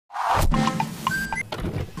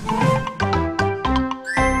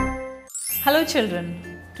Hello children,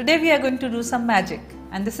 today we are going to do some magic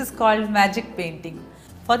and this is called magic painting.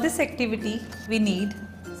 For this activity we need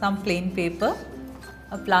some plain paper,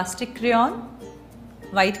 a plastic crayon,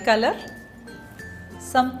 white color,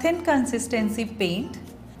 some thin consistency paint,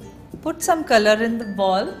 put some color in the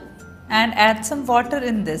ball and add some water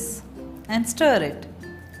in this and stir it.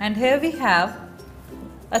 And here we have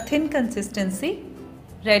a thin consistency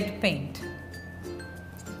red paint.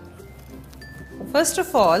 First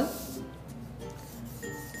of all,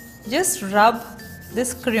 just rub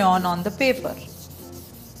this crayon on the paper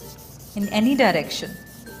in any direction.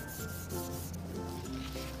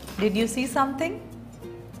 Did you see something?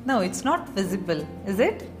 No, it's not visible, is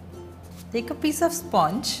it? Take a piece of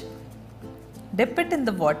sponge, dip it in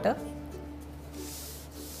the water,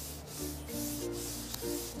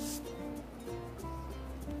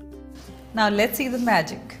 now let's see the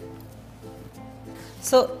magic.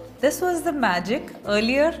 So this was the magic.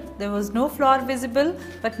 Earlier there was no flower visible,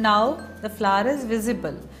 but now the flower is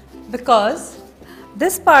visible because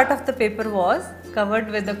this part of the paper was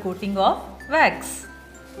covered with a coating of wax.